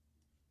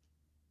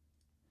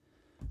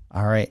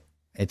All right.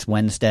 It's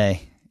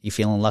Wednesday. You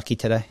feeling lucky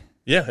today?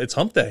 Yeah, it's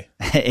hump day.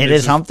 It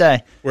is hump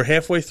day. We're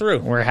halfway through.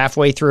 We're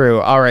halfway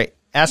through. All right.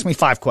 Ask me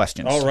 5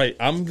 questions. All right.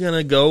 I'm going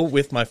to go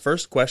with my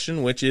first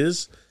question, which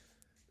is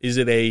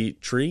it a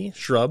tree,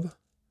 shrub,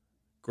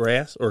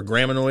 grass, or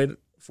graminoid,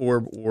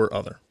 forb, or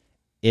other?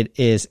 It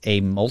is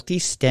a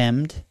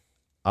multi-stemmed,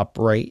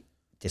 upright,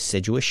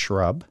 deciduous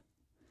shrub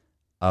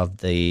of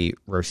the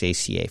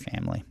Rosaceae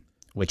family,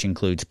 which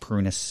includes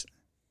prunus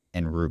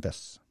and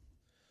rubus.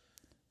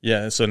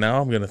 Yeah, so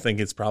now I'm going to think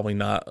it's probably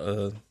not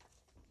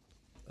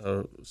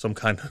some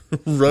kind of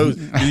rose.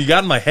 You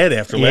got in my head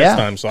after last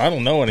time, so I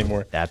don't know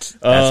anymore. That's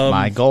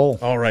my goal.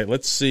 All right,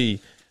 let's see.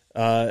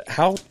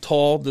 How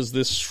tall does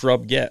this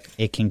shrub get?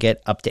 It can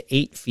get up to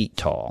 8 feet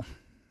tall.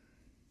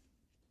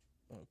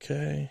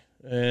 Okay.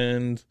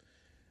 And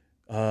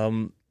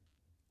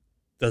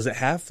does it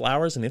have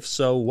flowers? And if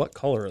so, what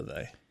color are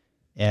they?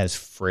 It has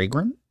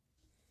fragrant,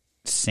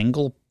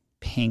 single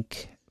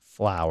pink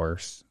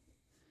flowers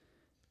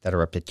that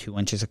are up to 2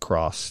 inches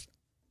across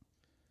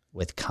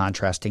with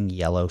contrasting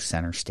yellow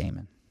center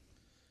stamen.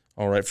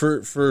 All right.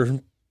 For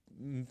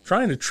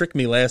trying to trick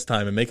me last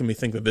time and making me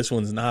think that this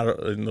one's not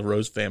in the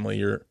rose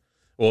family,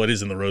 well, it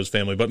is in the rose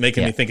family, but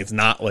making me think it's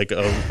not like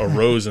a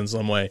rose in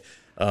some way.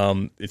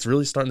 It's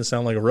really starting to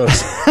sound like a rose.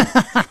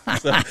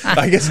 So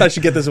I guess I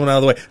should get this one out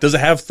of the way. Does it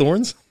have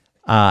thorns?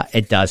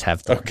 It does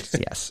have thorns,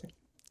 okay.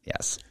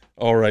 Yes.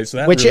 All right, so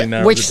that really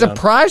narrows which it down.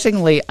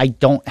 Surprisingly, I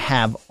don't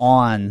have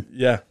on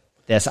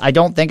this. I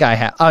don't think I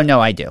have. Oh, no,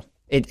 I do.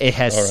 It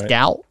has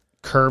stout,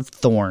 curved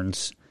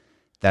thorns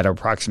that are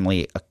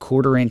approximately a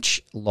 1/4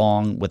 inch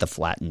long with a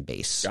flattened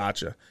base.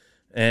 Gotcha.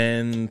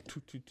 And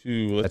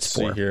let's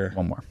see 4. here.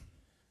 One more.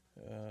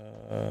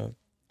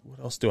 What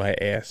else do I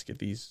ask at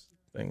these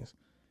things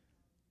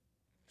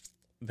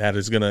that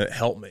is going to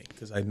help me?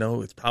 Because I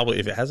know it's probably,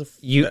 if it has if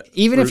you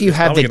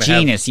have the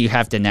genus, you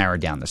have to narrow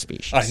down the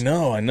species. I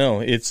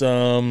know. It's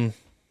oh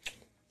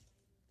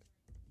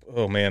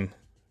man,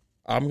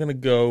 I'm going to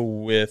go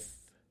with.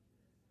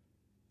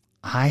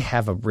 I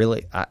have a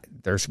really.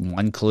 There's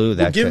one clue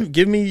that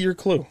give me your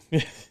clue.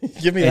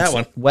 Give me that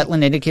one.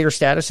 Wetland indicator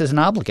status is an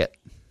obligate.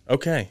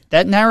 Okay,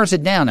 that narrows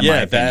it down. In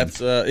my opinion.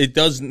 That's it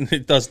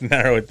does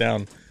narrow it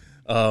down.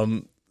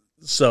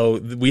 So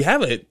we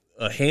have a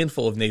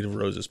handful of native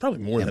roses, probably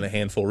more than a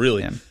handful,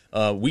 really.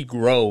 We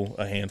grow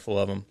a handful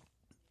of them,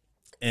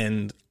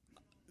 and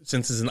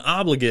since it's an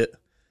obligate,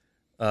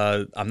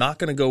 I'm not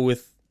going to go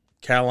with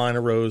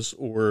Carolina rose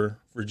or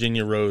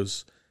Virginia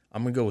rose.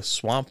 I'm going to go with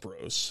swamp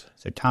rose.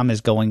 So Tom is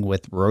going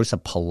with Rosa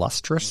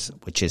palustris,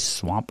 which is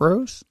swamp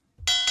rose.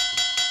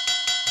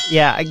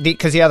 Yeah,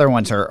 because the other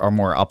ones are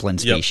more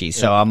upland species.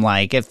 So I'm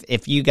like,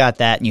 if you got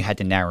that and you had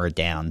to narrow it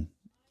down,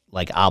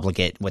 like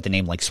obligate with a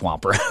name like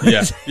swamp rose.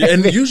 Yeah,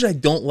 and usually I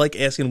don't like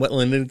asking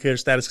wetland indicator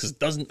status because it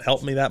doesn't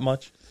help me that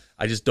much.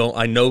 I just don't.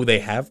 I know they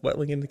have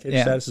wetland indicator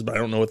statuses, but I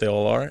don't know what they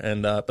all are.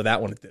 And but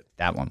that one it did.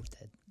 That one did.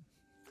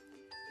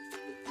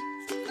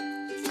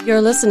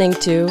 You're listening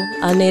to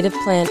A Native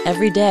Plant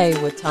Every Day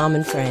with Tom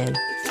and Fran.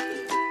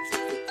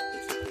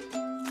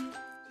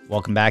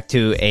 Welcome back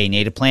to A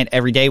Native Plant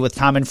Every Day with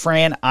Tom and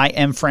Fran. I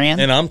am Fran.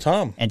 And I'm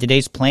Tom. And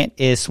today's plant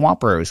is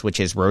swamp rose,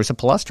 which is Rosa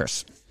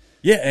palustris.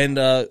 Yeah, and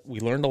we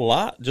learned a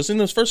lot just in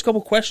those first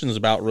couple questions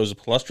about Rosa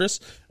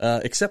palustris,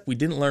 except we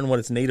didn't learn what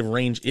its native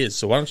range is.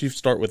 So why don't you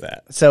start with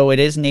that? So it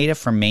is native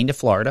from Maine to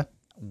Florida,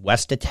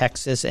 west to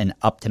Texas, and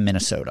up to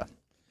Minnesota.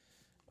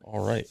 All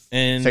right.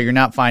 And so you're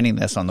not finding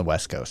this on the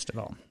West Coast at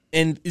all.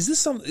 And is this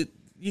something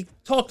you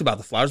talked about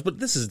the flowers, but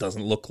this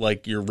doesn't look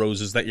like your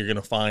roses that you're going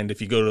to find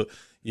if you're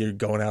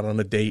going out on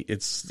a date.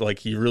 It's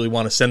like you really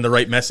want to send the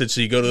right message,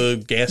 so you go to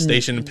the gas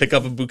station and pick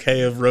up a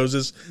bouquet of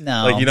roses.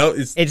 No, like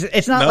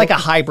it's not like a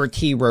hybrid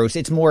tea rose.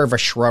 It's more of a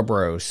shrub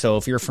rose. So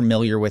if you're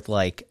familiar with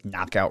like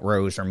knockout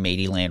rose or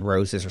Madyland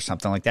roses or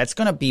something like that, it's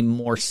going to be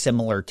more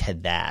similar to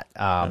that.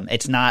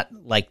 It's not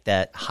like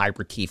that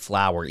hybrid tea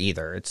flower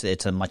either.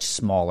 It's a much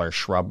smaller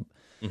shrub.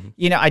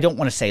 Mm-hmm. I don't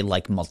want to say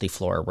like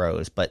multiflora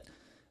rose, but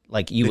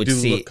like you would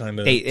see,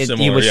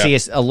 you would see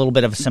a little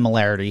bit of a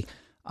similarity.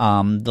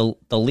 The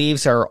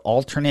leaves are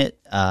alternate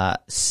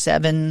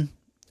 7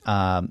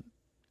 broad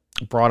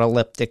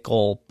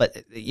elliptical, but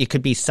it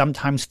could be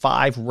sometimes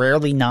 5,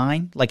 rarely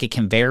 9. Like it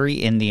can vary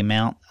in the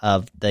amount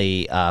of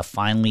the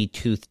finely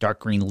toothed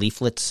dark green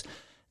leaflets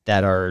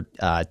that are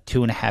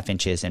 2.5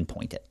 inches and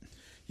pointed.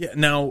 Yeah.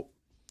 Now,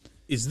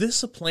 is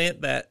this a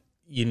plant that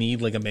you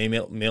need like a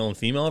male and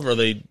female of? Or are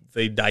they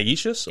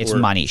dioecious? It's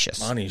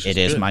monoecious. It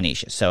is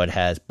monoecious. So it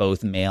has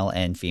both male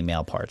and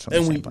female parts. On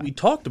and we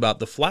talked about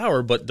the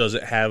flower, but does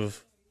it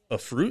have a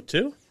fruit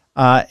too?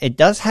 It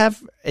does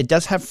have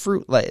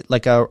fruit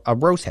like a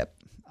rose hip.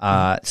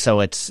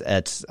 So it's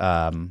like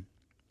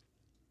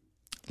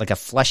a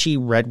fleshy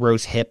red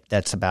rose hip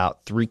that's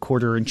about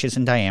 3/4 inches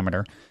in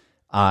diameter,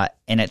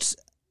 and it's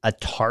a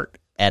tart,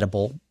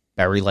 edible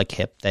berry-like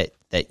hip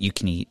that you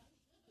can eat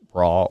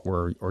raw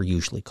or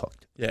usually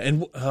cooked. Yeah,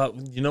 and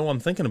I'm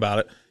thinking about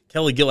it.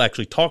 Kelly Gill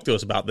actually talked to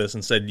us about this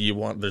and said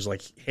there's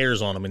like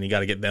hairs on them and you got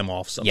to get them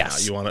off somehow.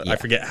 Yes. You want to, I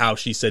forget how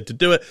she said to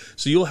do it.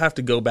 So you'll have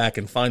to go back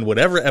and find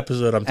whatever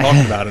episode I'm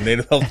talking about in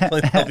Native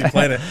Healthy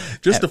Planet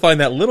just to find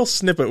that little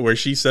snippet where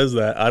she says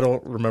that. I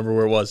don't remember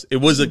where it was.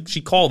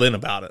 She called in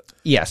about it.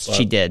 Yes,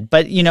 she did.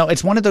 But,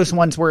 it's one of those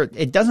ones where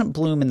it doesn't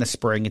bloom in the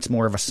spring. It's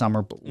more of a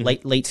summer,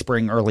 late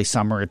spring, early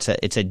summer. It's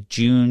a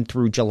June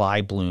through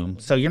July bloom.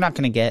 So you're not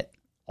going to get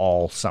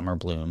all summer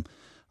bloom.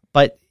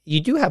 But you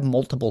do have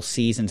multiple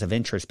seasons of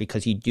interest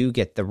because you do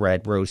get the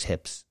red rose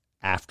hips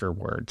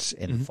afterwards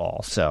in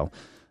fall. So,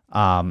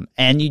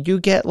 and you do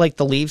get like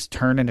the leaves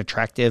turn in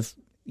attractive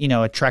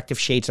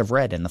shades of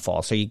red in the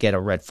fall. So you get a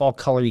red fall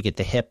color, you get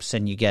the hips,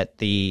 and you get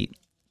the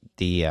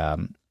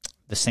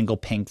single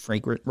pink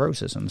fragrant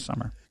roses in the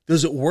summer.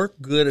 Does it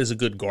work good as a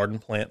good garden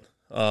plant?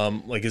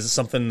 Is it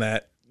something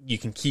that you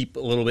can keep a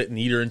little bit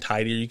neater and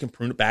tidier? You can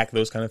prune it back,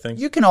 those kind of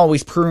things? You can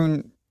always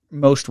prune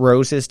most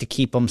roses to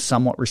keep them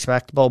somewhat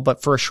respectable,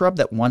 but for a shrub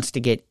that wants to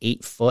get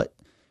 8 foot,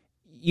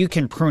 you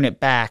can prune it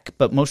back,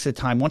 but most of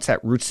the time, once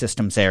that root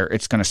system's there,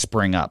 it's going to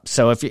spring up.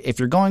 So if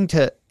you're going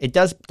to, it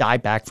does die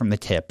back from the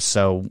tips.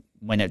 So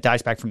when it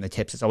dies back from the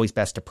tips, it's always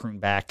best to prune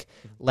back,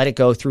 let it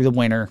go through the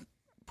winter,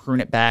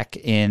 prune it back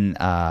in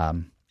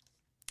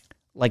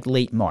like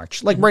late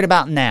March, like right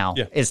about now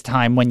is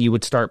time when you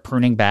would start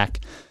pruning back.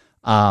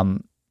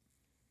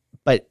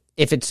 But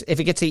if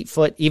it gets 8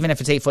 foot, even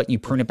if it's 8 foot and you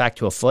prune it back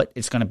to a foot,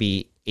 it's going to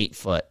be 8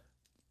 foot.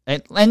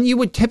 And you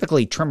would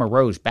typically trim a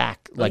rose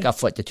back like a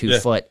foot to 2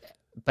 foot,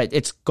 but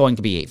it's going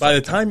to be 8 foot. By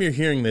the time you're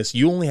hearing this,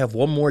 you only have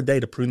one more day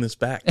to prune this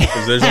back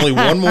because there's only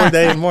one more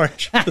day in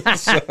March.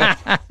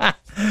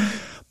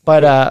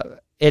 But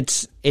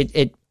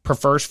it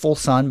prefers full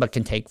sun but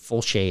can take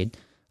full shade.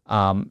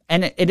 And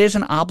it is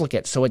an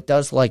obligate, so it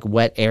does like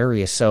wet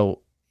areas.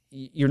 So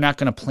you're not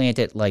going to plant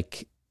it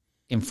like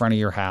in front of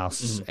your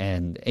house.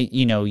 And,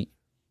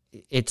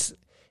 it's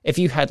if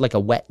you had like a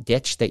wet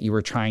ditch that you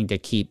were trying to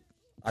keep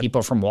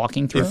people from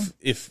walking through.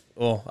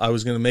 I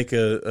was going to make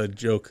a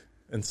joke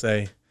and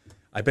say,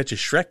 I bet you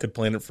Shrek could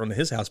plant it in front of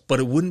his house, but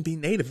it wouldn't be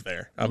native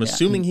there. I'm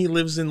assuming he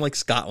lives in like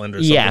Scotland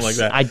or something like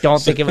that. I don't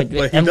think it would.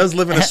 He does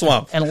live in a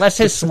swamp. Unless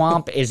his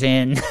swamp is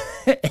in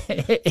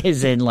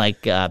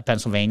like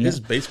Pennsylvania. His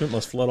basement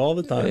must flood all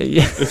the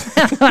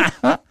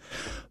time.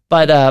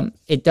 But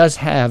it does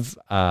have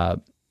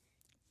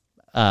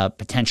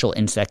potential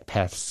insect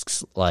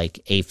pests like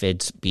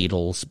aphids,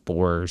 beetles,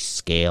 borers,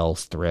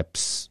 scales,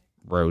 thrips,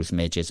 rose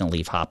midges, and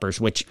leaf hoppers,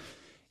 which,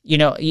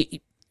 we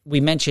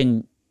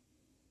mentioned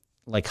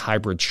like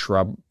hybrid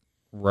shrub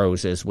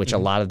roses, which a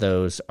lot of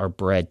those are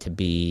bred to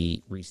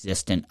be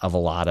resistant of a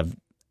lot of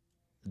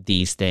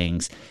these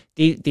things.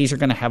 These are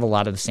going to have a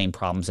lot of the same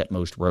problems that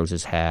most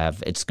roses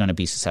have. It's going to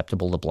be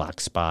susceptible to black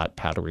spot,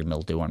 powdery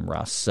mildew, and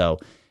rust. So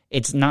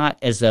it's not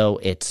as though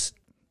it's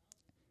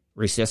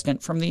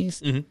resistant from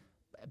these,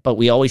 but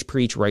we always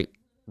preach right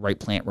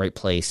plant, right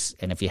place.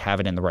 And if you have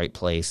it in the right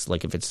place,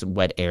 like if it's a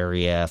wet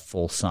area,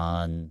 full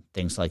sun,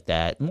 things like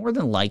that, more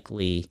than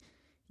likely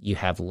you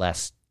have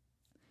less.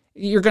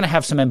 You're going to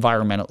have some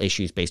environmental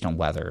issues based on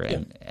weather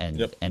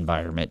and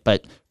environment.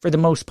 But for the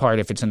most part,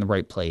 if it's in the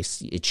right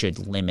place, it should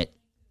limit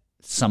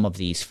some of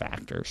these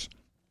factors.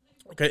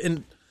 Okay,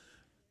 and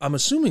I'm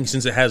assuming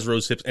since it has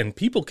rose hips and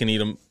people can eat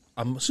them,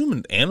 I'm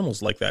assuming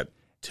animals like that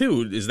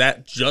too. Is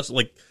that just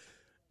like,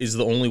 is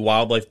the only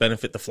wildlife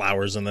benefit the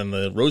flowers and then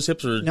the rose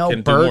hips? Or no,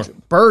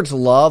 birds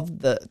love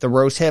the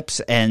rose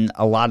hips, and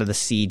a lot of the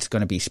seed's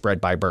going to be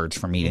spread by birds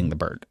from eating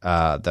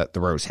the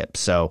rose hips.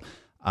 So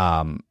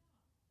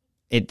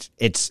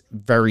it's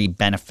very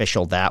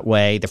beneficial that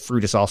way. The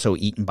fruit is also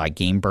eaten by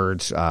game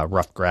birds,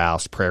 ruffed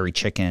grouse, prairie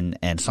chicken,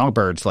 and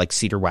songbirds like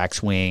cedar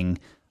waxwing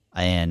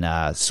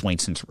and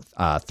Swainson's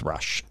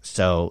thrush.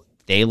 So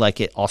they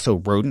like it. Also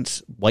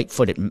rodents,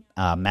 white-footed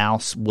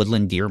mouse,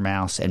 woodland deer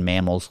mouse, and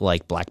mammals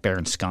like black bear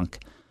and skunk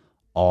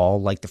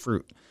all like the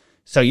fruit.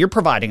 So you're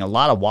providing a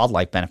lot of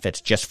wildlife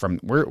benefits just from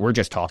we're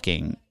just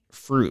talking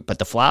fruit, but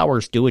the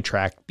flowers do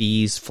attract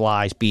bees,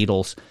 flies,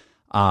 beetles.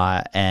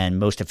 And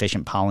most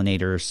efficient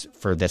pollinators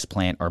for this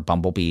plant are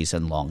bumblebees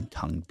and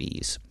long-tongued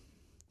bees.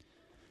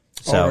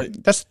 So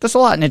that's a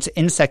lot, and it's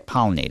insect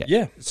pollinated.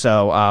 Yeah.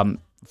 So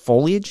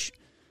foliage,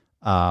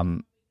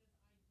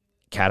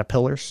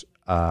 caterpillars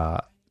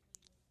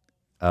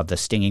of the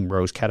stinging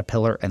rose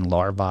caterpillar and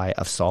larvae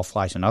of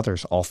sawflies and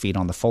others all feed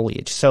on the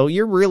foliage. So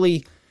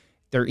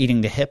they're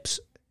eating the hips,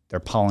 they're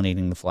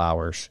pollinating the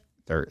flowers,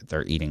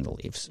 they're eating the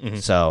leaves.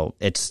 So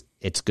it's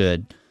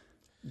good.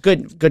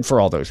 Good for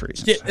all those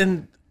reasons. Yeah,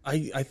 and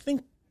I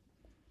think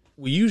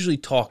we usually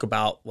talk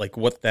about like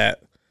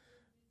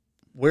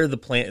where the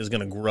plant is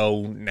going to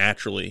grow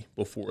naturally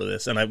before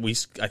this, and I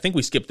think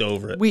we skipped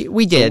over it.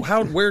 We did.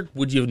 So where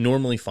would you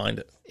normally find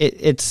it?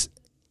 It's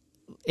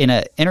in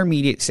an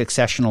intermediate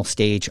successional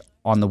stage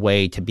on the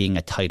way to being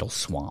a tidal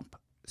swamp.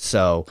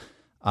 So,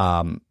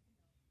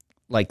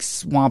 like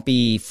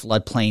swampy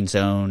floodplain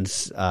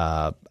zones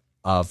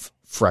of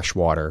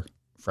freshwater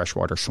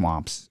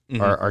swamps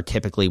are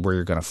typically where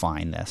you're going to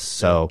find this.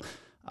 So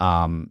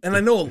And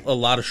I know a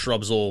lot of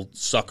shrubs will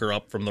sucker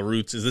up from the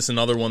roots. Is this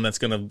another one that's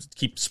going to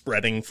keep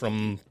spreading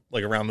from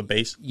like around the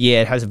base?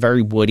 Yeah, it has a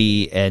very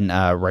woody and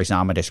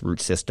rhizomatous root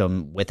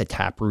system with a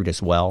taproot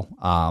as well,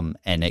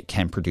 and it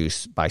can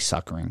produce by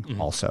suckering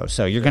also.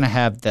 So you're going to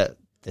have the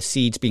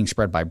seeds being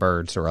spread by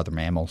birds or other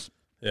mammals.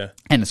 Yeah,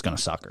 and it's going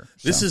to sucker.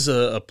 This is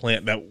a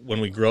plant that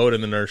when we grow it in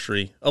the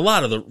nursery, a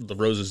lot of the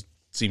roses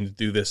seem to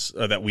do this,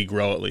 that we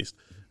grow at least.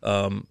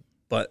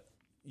 But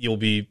you'll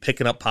be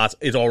picking up pots.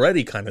 It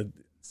already kind of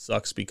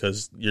sucks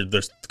because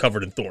they're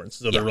covered in thorns,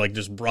 so they're like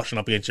just brushing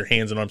up against your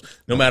hands and arms.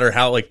 No matter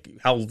how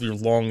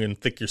long and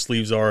thick your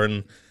sleeves are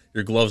and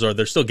your gloves are,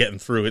 they're still getting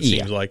through. It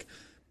seems like.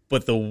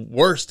 But the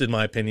worst, in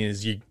my opinion,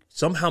 is you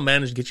somehow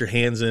manage to get your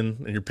hands in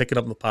and you're picking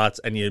up the pots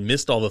and you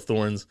missed all the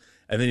thorns.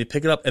 And then you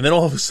pick it up, and then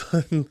all of a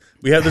sudden,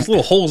 we have these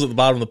little holes at the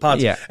bottom of the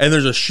pots. Yeah. And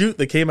there's a shoot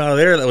that came out of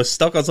there that was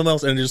stuck on something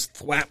else, and it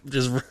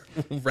just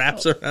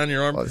wraps around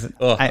your arm.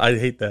 I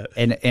hate that.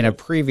 In a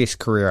previous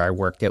career, I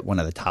worked at one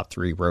of the top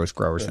 3 rose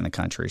growers in the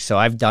country. So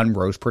I've done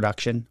rose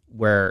production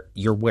where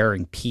you're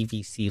wearing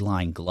PVC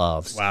line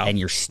gloves, and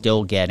you're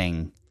still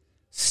getting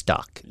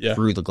stuck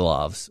through the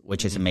gloves,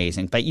 which is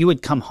amazing. But you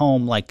would come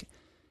home like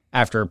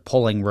after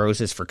pulling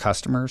roses for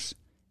customers,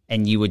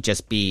 and you would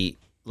just be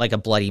like a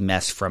bloody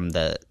mess from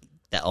the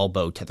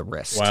elbow to the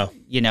wrist. Wow.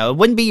 You know, it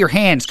wouldn't be your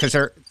hands because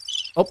they're...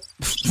 Oh.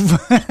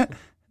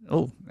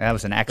 Oh, that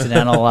was an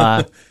accidental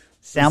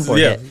soundboard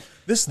hit.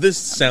 This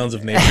Sounds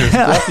of Nature is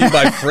brought to you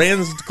by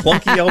Fran's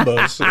Clunky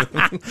Elbows.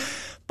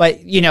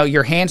 But, you know,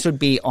 your hands would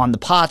be on the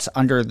pots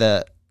under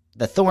the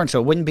thorn, so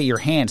it wouldn't be your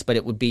hands, but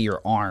it would be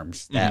your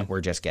arms that were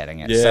just getting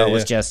it. Yeah, so it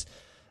was just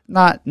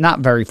not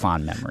very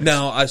fond memories.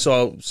 Now,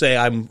 say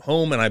I'm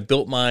home and I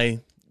built my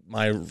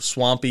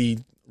swampy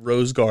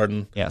rose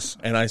garden. Yes.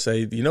 And I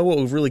say, you know what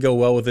would really go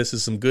well with this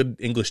is some good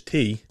English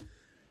tea.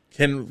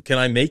 Can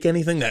I make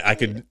anything that I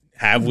could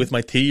have with my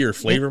tea or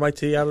flavor my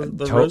tea out of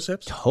the rose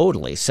hips?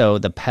 Totally. So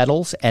the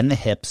petals and the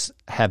hips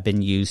have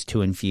been used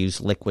to infuse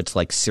liquids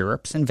like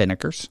syrups and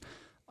vinegars,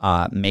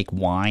 make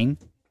wine,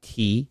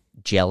 tea,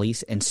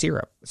 jellies, and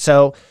syrup.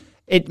 So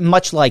it,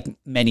 much like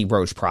many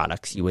rose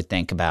products you would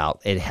think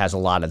about, it has a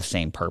lot of the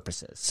same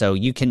purposes. So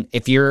you can,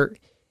 if you're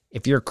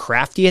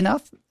crafty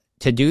enough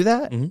to do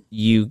that,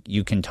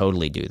 you can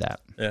totally do that.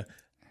 Yeah.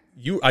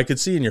 I could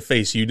see in your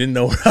face you didn't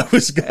know where I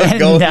was going to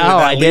go. No,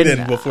 I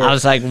didn't. Before. I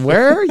was like,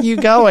 where are you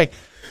going?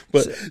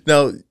 But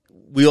now,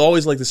 we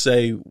always like to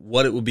say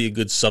what it would be a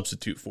good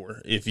substitute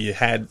for if you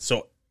had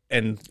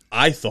and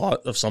I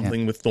thought of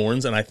something with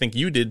thorns, and I think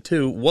you did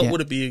too. What would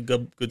it be a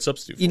good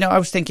substitute for? You know, I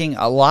was thinking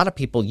a lot of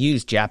people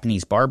use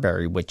Japanese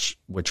barberry, which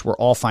we're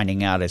all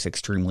finding out is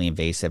extremely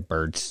invasive.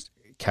 Birds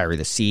carry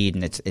the seed,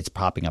 and it's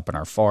popping up in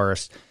our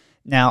forest.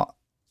 Now,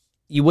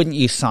 you wouldn't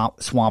use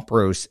swamp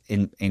rose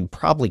in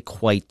probably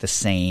quite the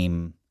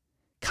same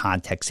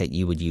context that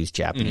you would use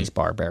Japanese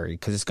barberry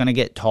because it's going to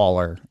get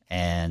taller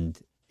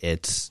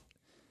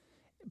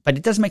but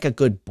it does make a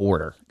good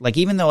border. Like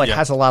even though it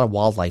has a lot of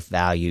wildlife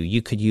value,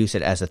 you could use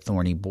it as a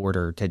thorny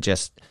border to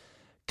just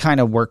kind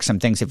of work some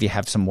things if you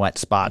have some wet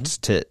spots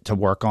to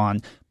work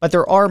on. But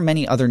there are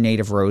many other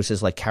native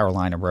roses like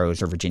Carolina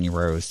rose or Virginia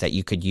rose that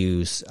you could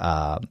use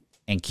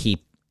and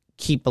keep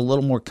a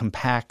little more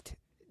compact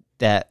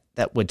that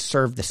would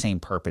serve the same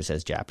purpose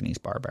as Japanese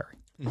barberry.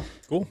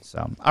 Cool.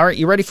 So, all right,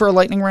 you ready for a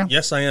lightning round?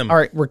 Yes, I am. All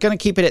right, we're going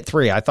to keep it at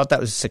 3. I thought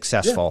that was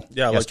successful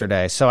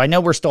yesterday. So I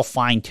know we're still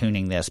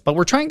fine-tuning this, but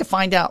we're trying to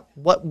find out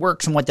what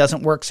works and what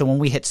doesn't work. So when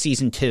we hit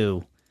season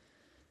 2,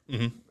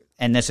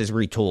 and this is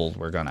retooled,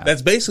 we're going to...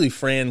 That's basically,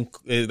 Fran,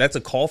 that's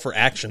a call for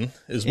action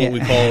is what we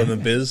call it in the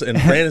biz. And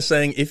Fran is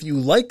saying, if you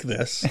like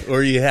this,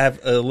 or you have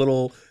a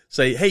little,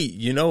 say, hey,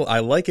 you know, I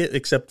like it,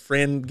 except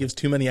Fran gives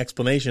too many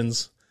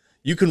explanations...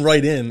 You can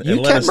write in and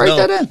let us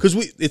know because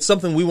it's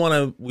something we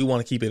want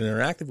to keep it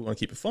interactive. We want to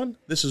keep it fun.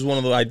 This is one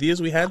of the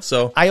ideas we had.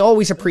 So I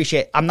always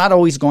appreciate. I'm not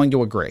always going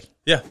to agree.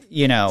 Yeah,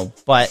 you know,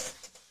 but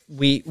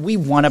we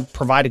want to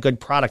provide a good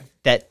product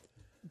that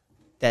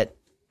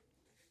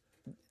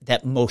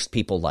most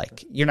people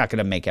like. You're not going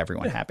to make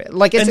everyone happy.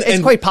 Like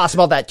it's quite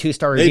possible that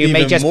 2-star review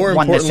may just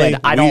one that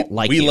said I don't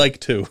like. We like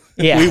to.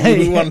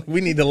 Yeah,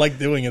 we need to like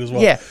doing it as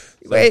well. Yeah,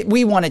 so.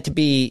 We want it to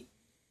be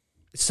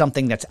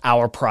something that's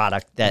our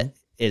product that.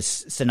 Is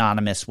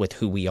synonymous with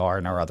who we are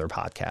in our other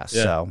podcasts.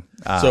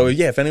 Yeah. So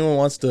if anyone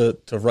wants to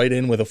write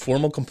in with a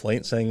formal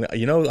complaint saying,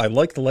 you know, I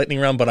like the lightning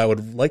round, but I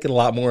would like it a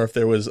lot more if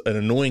there was an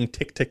annoying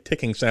tick, tick,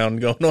 ticking sound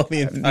going on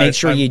the entire Make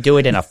sure you do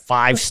it in a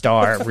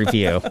 5-star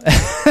review.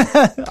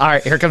 All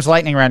right, here comes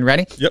lightning round.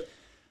 Ready? Yep.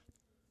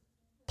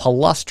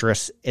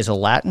 Palustris is a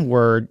Latin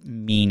word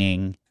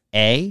meaning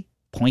A,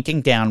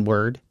 pointing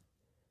downward,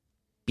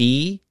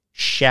 B,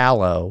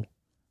 shallow,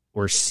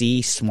 or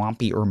C,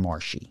 swampy or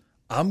marshy.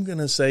 I'm going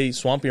to say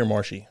swampy or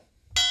marshy.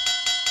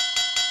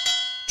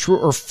 True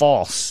or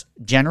false?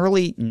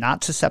 Generally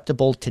not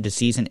susceptible to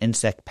disease and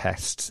insect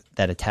pests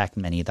that attack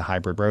many of the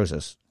hybrid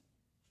roses.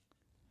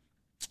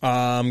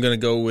 I'm going to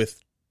go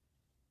with,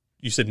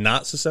 you said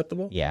not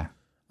susceptible? Yeah.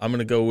 I'm going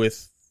to go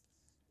with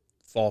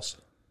false.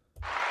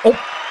 Oh,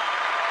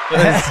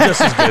 It's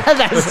just as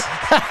good.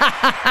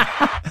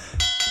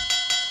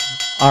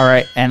 All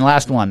right, and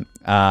last one.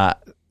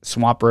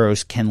 Swamp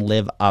rose can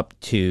live up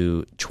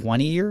to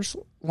 20 years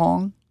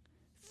long,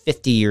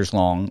 50 years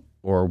long,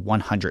 or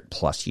 100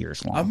 plus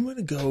years long. I'm going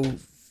to go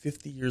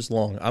 50 years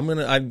long. I want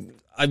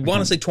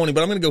to say 20,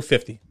 but I'm going to go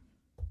 50.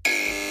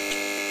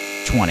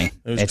 20.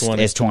 It's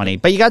 20. It's 20.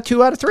 But you got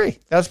 2 out of 3.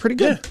 That was pretty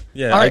good.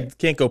 Yeah. All right. I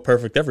can't go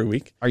perfect every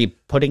week. Are you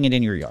putting it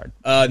in your yard?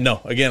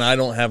 No. Again, I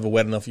don't have a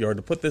wet enough yard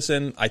to put this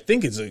in. I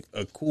think it's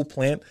a cool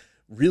plant.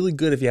 Really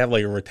good if you have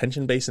like a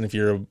retention basin. If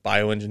you're a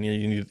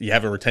bioengineer, you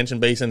have a retention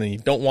basin and you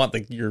don't want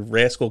your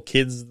rascal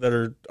kids that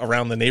are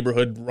around the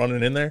neighborhood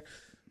running in there.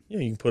 You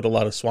can put a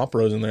lot of swamp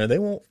rose in there. They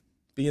won't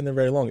be in there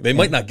very long. They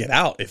might not get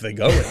out if they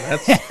go in.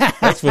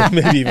 That's what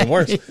maybe even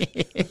worse.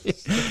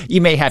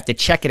 You may have to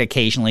check it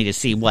occasionally to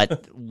see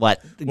what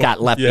got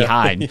left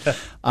behind.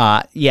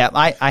 I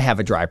have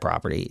a dry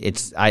property.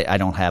 I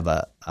don't have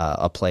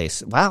a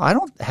place. Wow,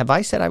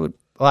 I said I would.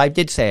 Well, I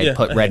did say I'd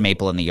put red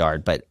maple in the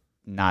yard, but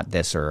not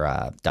this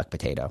or duck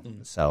potato.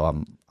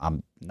 So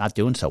I'm not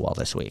doing so well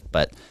this week.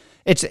 But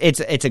it's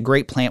a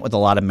great plant with a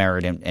lot of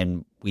merit,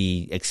 and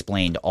we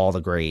explained all the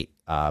great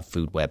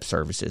food web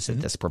services that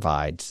this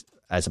provides,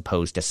 as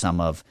opposed to some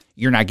of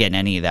you're not getting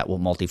any of that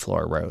with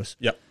multiflora rose.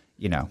 Yep.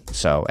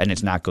 So and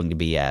it's not going to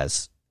be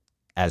as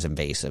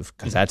invasive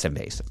because that's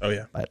invasive. Oh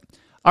yeah. But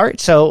all right,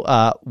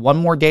 so one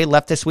more day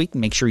left this week.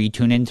 Make sure you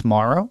tune in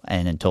tomorrow,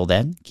 and until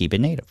then, keep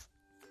it native.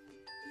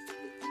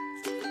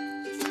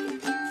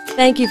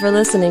 Thank you for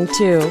listening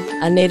to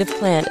A Native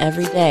Plant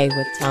Every Day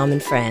with Tom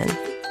and Fran.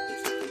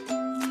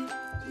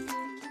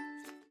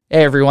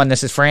 Hey everyone,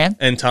 this is Fran.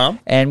 And Tom.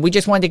 And we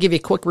just wanted to give you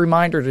a quick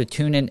reminder to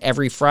tune in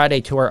every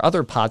Friday to our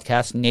other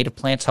podcast, Native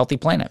Plants Healthy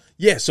Planet.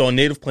 Yeah, so on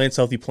Native Plants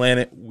Healthy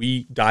Planet,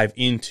 we dive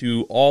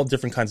into all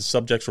different kinds of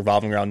subjects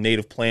revolving around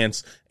native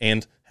plants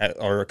and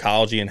our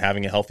ecology and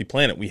having a healthy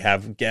planet. We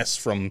have guests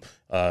from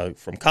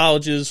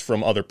colleges,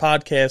 from other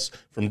podcasts,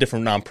 from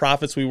different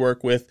nonprofits we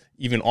work with,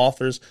 even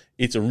authors.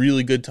 It's a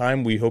really good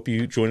time. We hope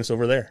you join us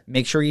over there.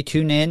 Make sure you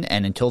tune in,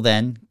 and until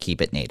then,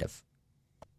 keep it native.